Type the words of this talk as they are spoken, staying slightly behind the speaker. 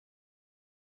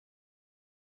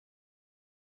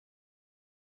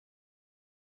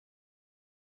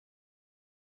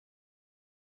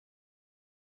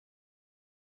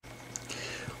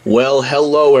Well,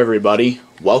 hello everybody.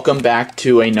 Welcome back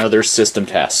to another system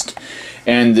test.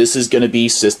 And this is going to be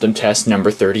system test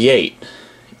number 38.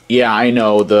 Yeah, I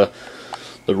know the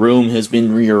room has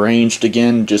been rearranged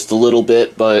again just a little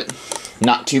bit, but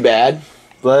not too bad.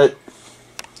 But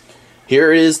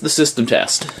here is the system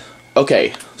test.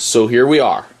 Okay, so here we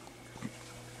are.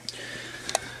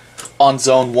 On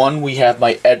zone 1 we have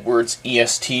my Edwards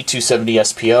EST270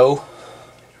 SPO.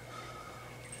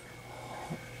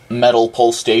 Metal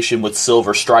pulse station with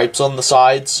silver stripes on the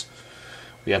sides.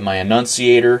 We have my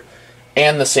annunciator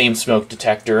and the same smoke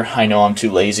detector. I know I'm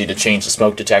too lazy to change the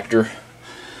smoke detector,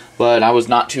 but I was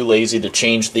not too lazy to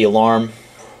change the alarm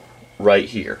right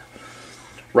here.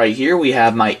 Right here we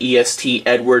have my EST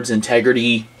Edwards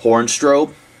Integrity horn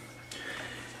strobe.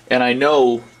 And I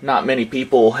know not many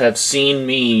people have seen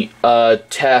me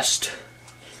test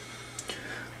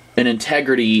an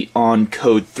Integrity on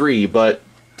code 3, but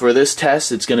for this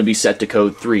test, it's going to be set to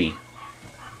code 3.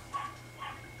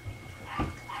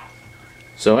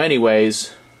 So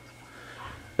anyways,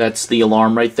 that's the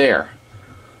alarm right there.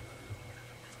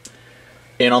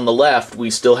 And on the left,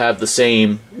 we still have the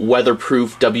same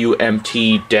weatherproof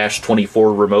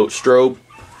WMT-24 remote strobe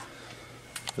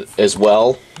as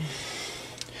well.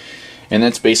 And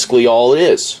that's basically all it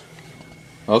is.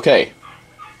 Okay,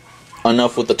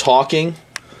 enough with the talking.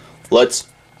 Let's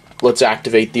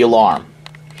activate the alarm.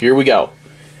 Here we go.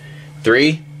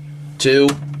 3, 2,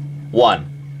 1.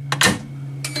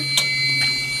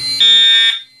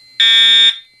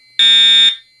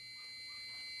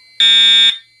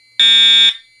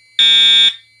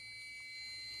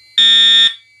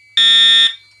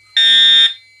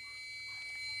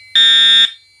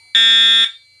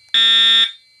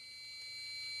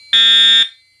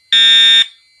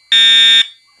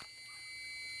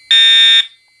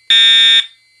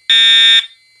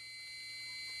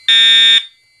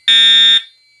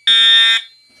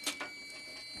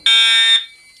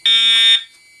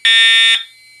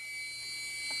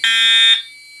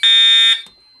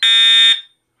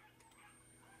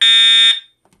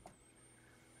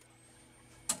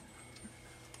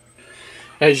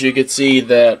 As you can see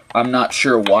that I'm not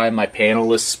sure why my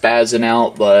panel is spazzing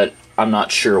out, but I'm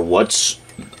not sure what's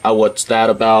that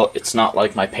about. It's not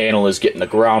like my panel is getting a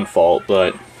ground fault,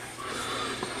 but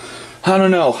I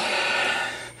don't know.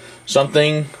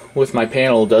 Something with my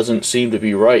panel doesn't seem to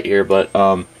be right here, but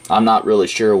I'm not really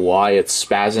sure why it's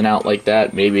spazzing out like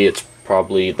that. Maybe it's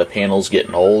probably the panel's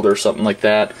getting old or something like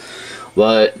that.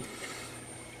 But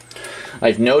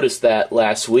I've noticed that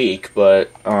last week,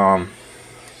 but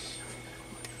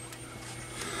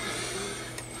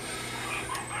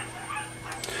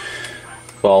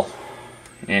well,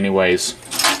 anyways,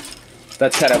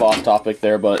 that's kind of off topic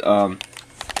there, but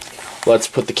let's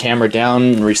put the camera down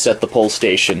and reset the pulse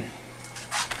station.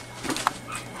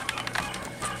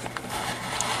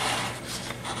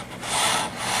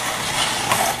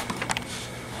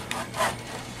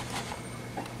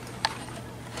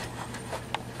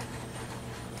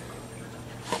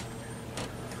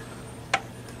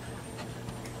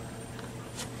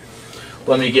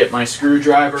 Let me get my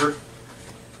screwdriver.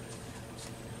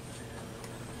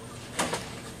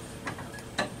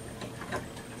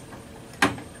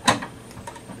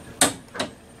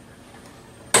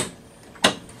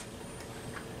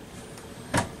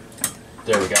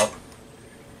 There we go.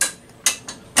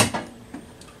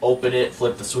 Open it,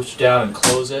 flip the switch down, and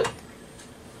close it.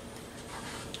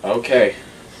 Okay.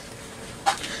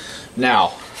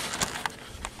 Now,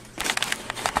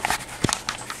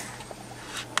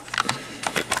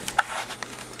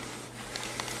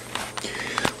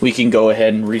 we can go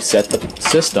ahead and reset the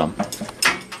system.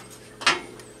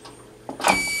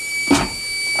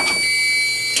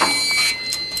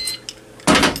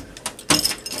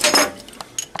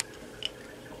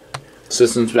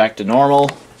 System's back to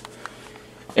normal,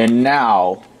 and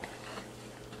now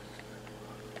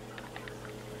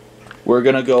we're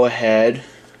gonna go ahead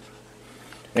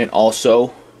and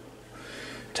also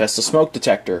test the smoke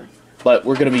detector, but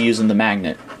we're gonna be using the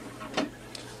magnet.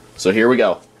 So here we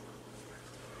go.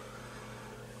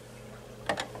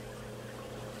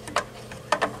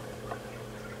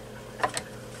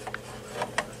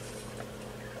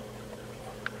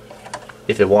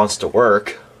 If it wants to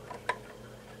work.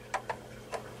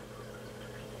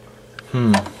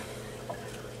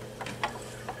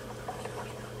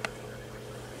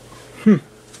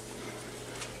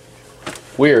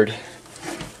 Weird.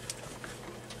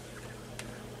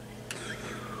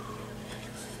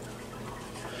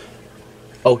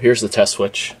 Oh, here's the test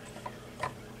switch.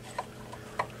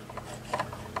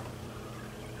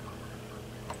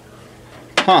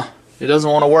 Huh. It doesn't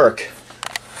want to work.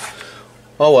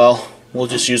 Oh well. we'll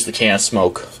just use the can of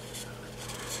smoke.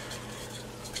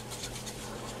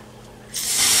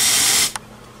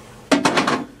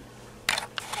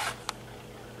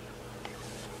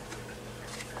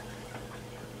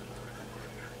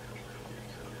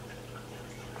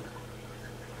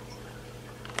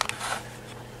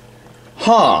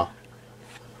 Huh.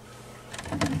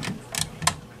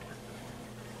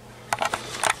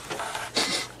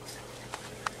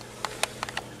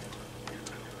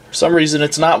 For some reason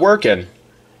it's not working.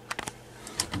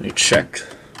 Let me check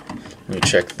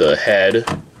the head.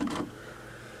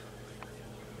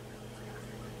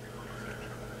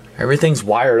 Everything's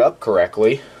wired up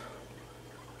correctly.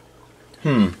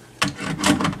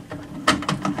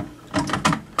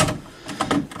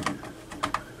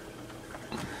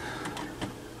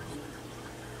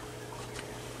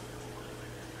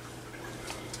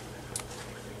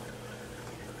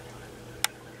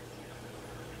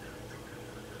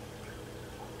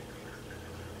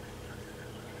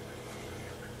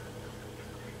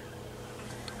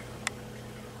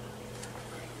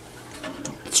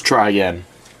 Let's try again.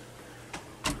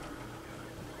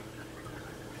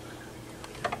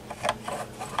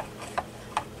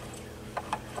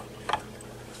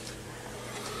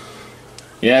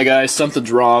 Yeah, guys,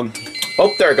 something's wrong.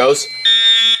 Oh, there it goes.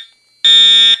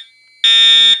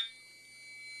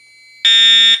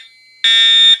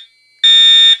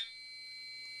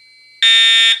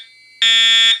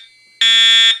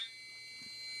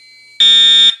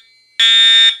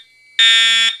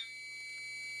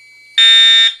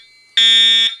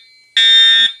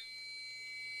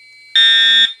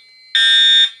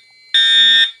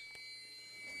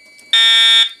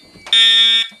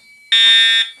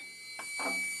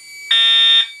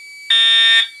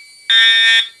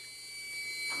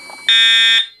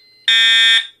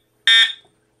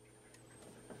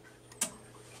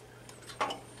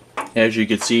 As you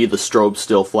can see, the strobe's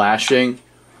still flashing.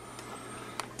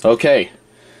 Okay,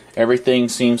 everything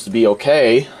seems to be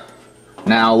okay.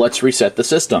 Now let's reset the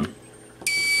system.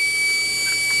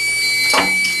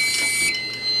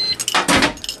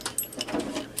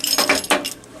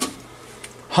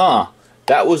 Huh,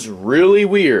 that was really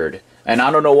weird. And I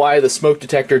don't know why the smoke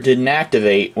detector didn't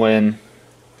activate when...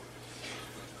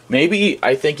 Maybe,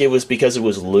 I think it was because it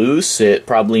was loose. It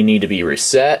probably needed to be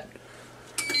reset.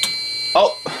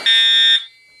 Oh!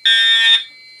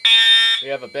 We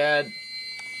have a bad...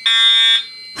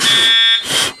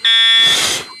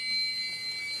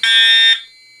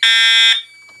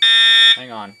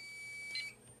 Hang on.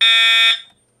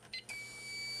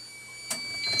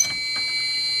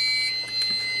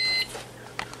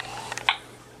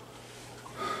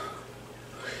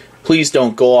 Please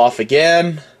don't go off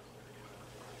again.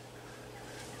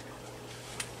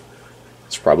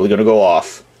 It's probably going to go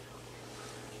off.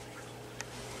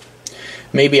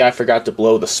 Maybe I forgot to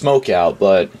blow the smoke out,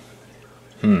 but...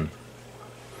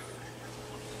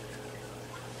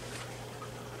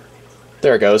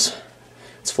 There it goes.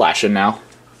 It's flashing now.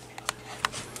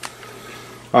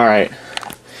 Alright.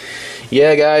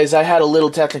 Yeah, guys, I had a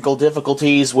little technical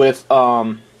difficulties with,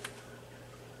 Zone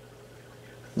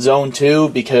 2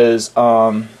 because,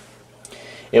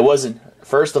 it wasn't...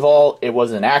 First of all, it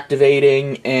wasn't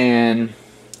activating, and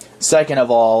second of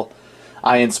all,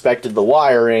 I inspected the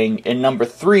wiring, and number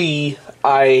 3,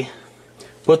 I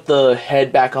put the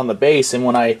head back on the base, and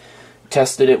when I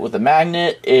tested it with a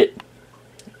magnet,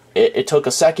 it took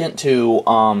a second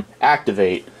to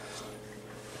activate.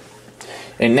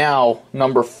 And now,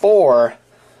 number 4,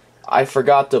 I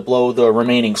forgot to blow the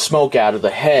remaining smoke out of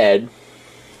the head.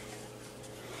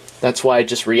 That's why it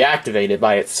just reactivated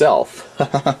by itself.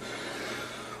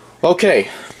 Okay,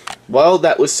 well,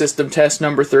 that was system test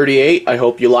number 38. I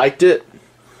hope you liked it.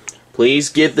 Please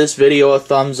give this video a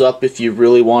thumbs up if you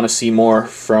really want to see more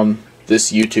from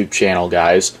this YouTube channel,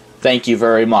 guys. Thank you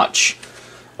very much.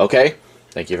 Okay,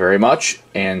 thank you very much,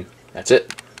 and that's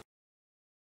it.